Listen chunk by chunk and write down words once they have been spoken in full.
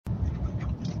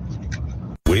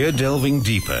We're delving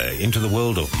deeper into the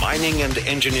world of mining and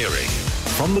engineering.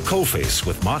 From the Coalface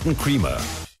with Martin Creamer.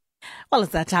 Well,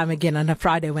 it's that time again on a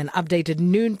Friday when Updated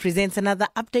Noon presents another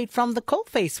update from the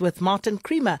Coalface with Martin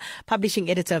Creamer, publishing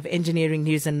editor of Engineering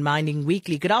News and Mining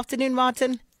Weekly. Good afternoon,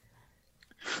 Martin.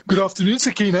 Good afternoon,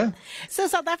 Sakina. So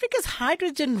South Africa's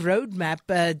hydrogen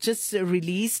roadmap just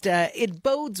released. It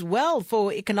bodes well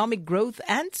for economic growth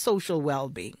and social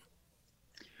well-being.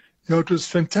 You know, it was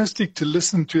fantastic to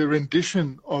listen to a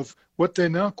rendition of what they're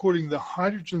now calling the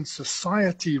Hydrogen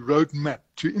Society Roadmap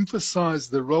to emphasize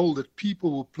the role that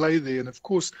people will play there. And of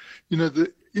course, you know,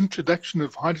 the introduction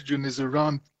of hydrogen is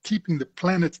around keeping the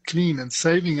planet clean and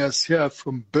saving us here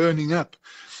from burning up.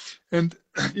 And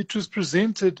it was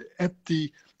presented at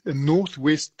the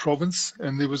Northwest Province,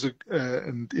 and there was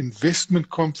an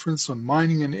investment conference on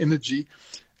mining and energy.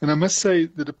 And I must say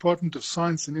the Department of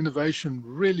Science and Innovation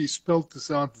really spelled this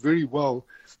out very well.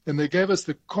 And they gave us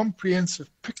the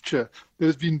comprehensive picture that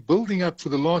has been building up for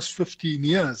the last 15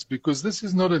 years, because this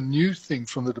is not a new thing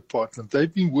from the department.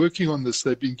 They've been working on this.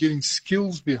 They've been getting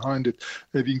skills behind it.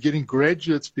 They've been getting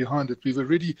graduates behind it. We've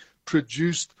already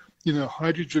produced, you know,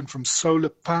 hydrogen from solar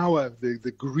power,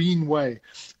 the green way.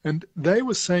 And they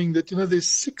were saying that, you know, there's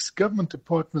 6 government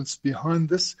departments behind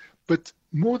this, but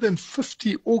more than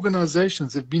 50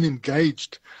 organizations have been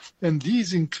engaged. And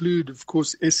these include, of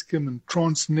course, Eskom and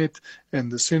Transnet and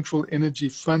the Central Energy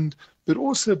Fund, but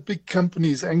also big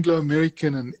companies, Anglo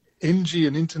American and Engie,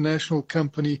 an international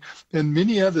company, and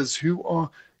many others who are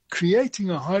creating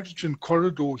a hydrogen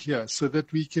corridor here so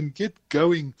that we can get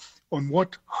going on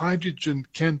what hydrogen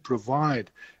can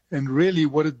provide. And really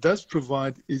what it does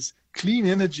provide is clean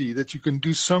energy that you can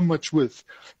do so much with.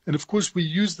 And of course we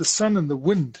use the sun and the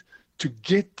wind to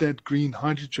get that green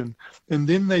hydrogen. And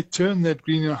then they turn that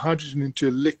green hydrogen into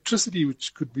electricity,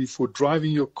 which could be for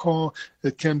driving your car.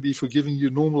 It can be for giving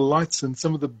you normal lights. And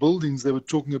some of the buildings they were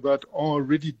talking about are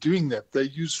already doing that. They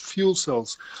use fuel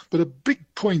cells. But a big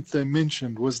point they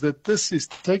mentioned was that this is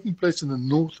taking place in the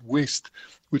Northwest,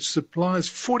 which supplies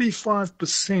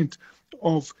 45%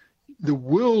 of the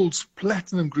world's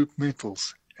platinum group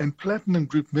metals. And platinum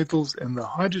group metals and the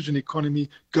hydrogen economy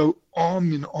go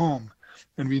arm in arm.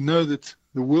 And we know that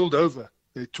the world over,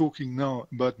 they're talking now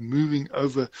about moving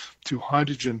over to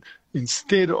hydrogen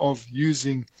instead of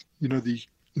using, you know, the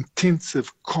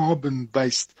intensive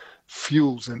carbon-based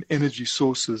fuels and energy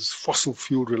sources, fossil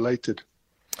fuel related.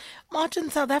 Martin,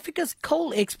 South Africa's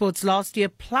coal exports last year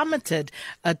plummeted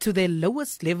to their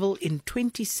lowest level in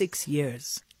 26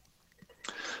 years.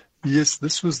 Yes,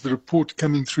 this was the report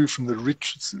coming through from the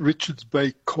Richards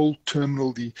Bay Coal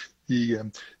Terminal. The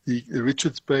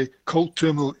Richards Bay Coal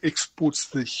Terminal exports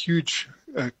the huge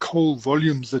coal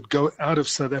volumes that go out of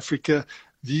South Africa.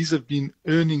 These have been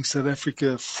earning South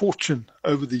Africa a fortune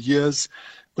over the years,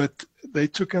 but they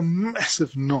took a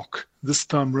massive knock this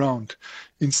time round.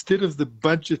 Instead of the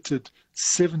budgeted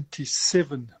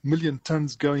 77 million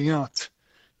tons going out,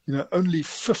 you know, only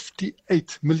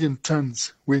 58 million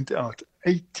tons went out,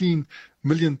 18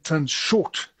 million tons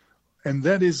short. And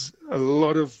that is a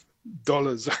lot of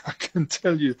dollars, I can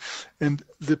tell you. And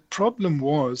the problem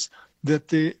was that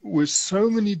there were so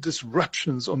many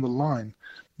disruptions on the line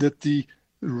that the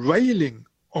railing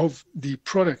of the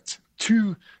product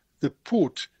to the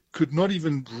port could not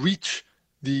even reach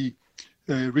the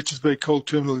Richards Bay Coal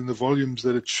Terminal in the volumes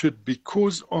that it should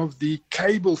because of the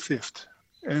cable theft.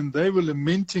 And they were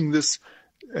lamenting this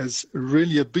as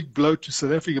really a big blow to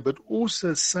South Africa, but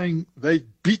also saying they'd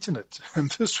beaten it.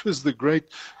 And this was the great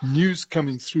news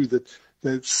coming through, that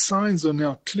the signs are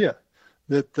now clear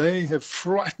that they have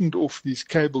frightened off these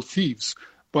cable thieves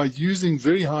by using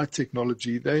very high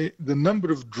technology. The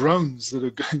number of drones that are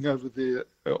going over there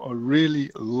are really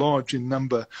large in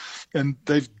number, and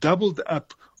they've doubled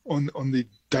up on the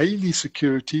daily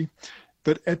security.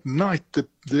 But at night,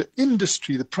 the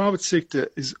industry, the private sector,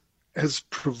 has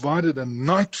provided a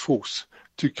night force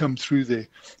to come through there.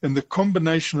 And the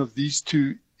combination of these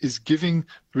two is giving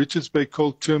Richards Bay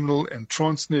Coal Terminal and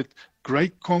Transnet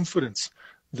great confidence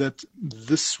that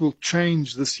this will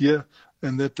change this year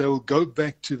and that they will go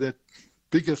back to that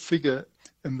bigger figure.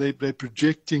 And they're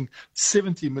projecting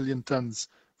 70 million tons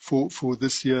for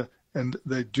this year. And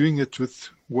they're doing it with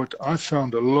what I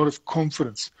found a lot of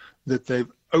confidence that they've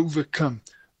overcome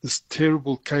this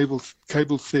terrible cable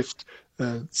theft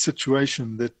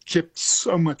situation that kept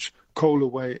so much coal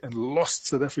away and lost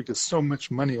South Africa so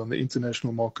much money on the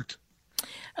international market.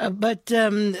 But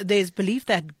there's belief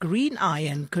that green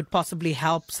iron could possibly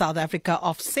help South Africa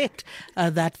offset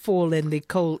that fall in the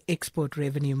coal export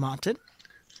revenue, Martin.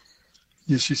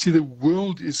 Yes, you see, the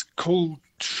world is cold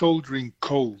shouldering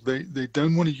coal. They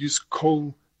don't want to use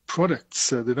coal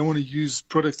products. They don't want to use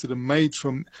products that are made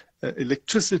from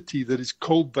electricity that is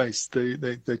coal-based.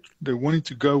 They're wanting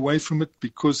to go away from it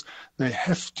because they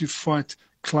have to fight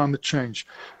climate change.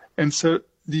 And so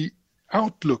the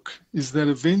outlook is that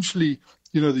eventually,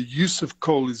 the use of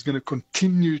coal is going to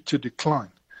continue to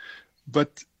decline.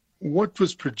 But what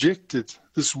was projected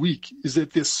this week is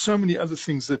that there's so many other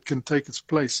things that can take its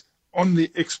place on the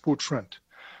export front.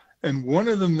 And one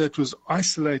of them that was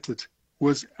isolated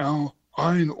was our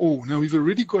iron ore. Now, we've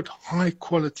already got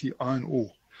high-quality iron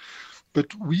ore,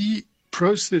 but we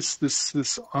process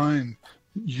this iron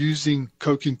using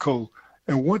coking coal.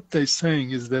 And what they're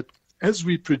saying is that as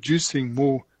we're producing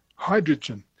more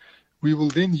hydrogen, we will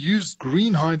then use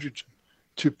green hydrogen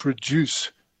to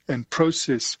produce and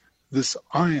process this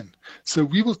iron. So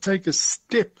we will take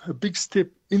a big step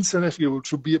in South Africa,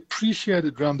 which will be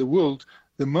appreciated around the world.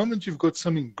 The moment you've got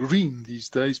something green these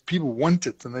days, people want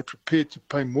it and they're prepared to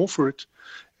pay more for it.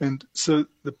 And so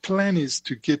the plan is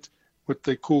to get what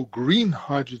they call green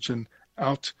hydrogen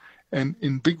out and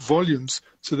in big volumes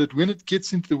so that when it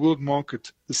gets into the world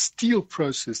market, the steel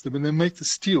process, when they make the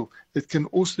steel, it can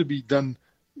also be done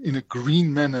in a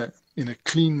green manner, in a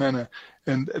clean manner.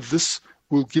 And this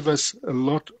will give us a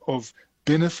lot of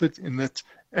benefit in that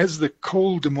as the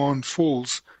coal demand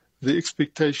falls, the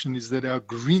expectation is that our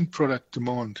green product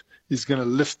demand is going to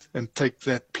lift and take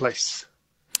that place.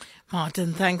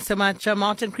 Martin, thanks so much.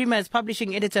 Martin Creamer is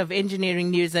publishing editor of Engineering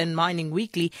News and Mining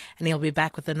Weekly, and he'll be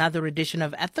back with another edition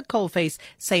of At the Coalface,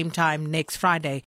 same time next Friday.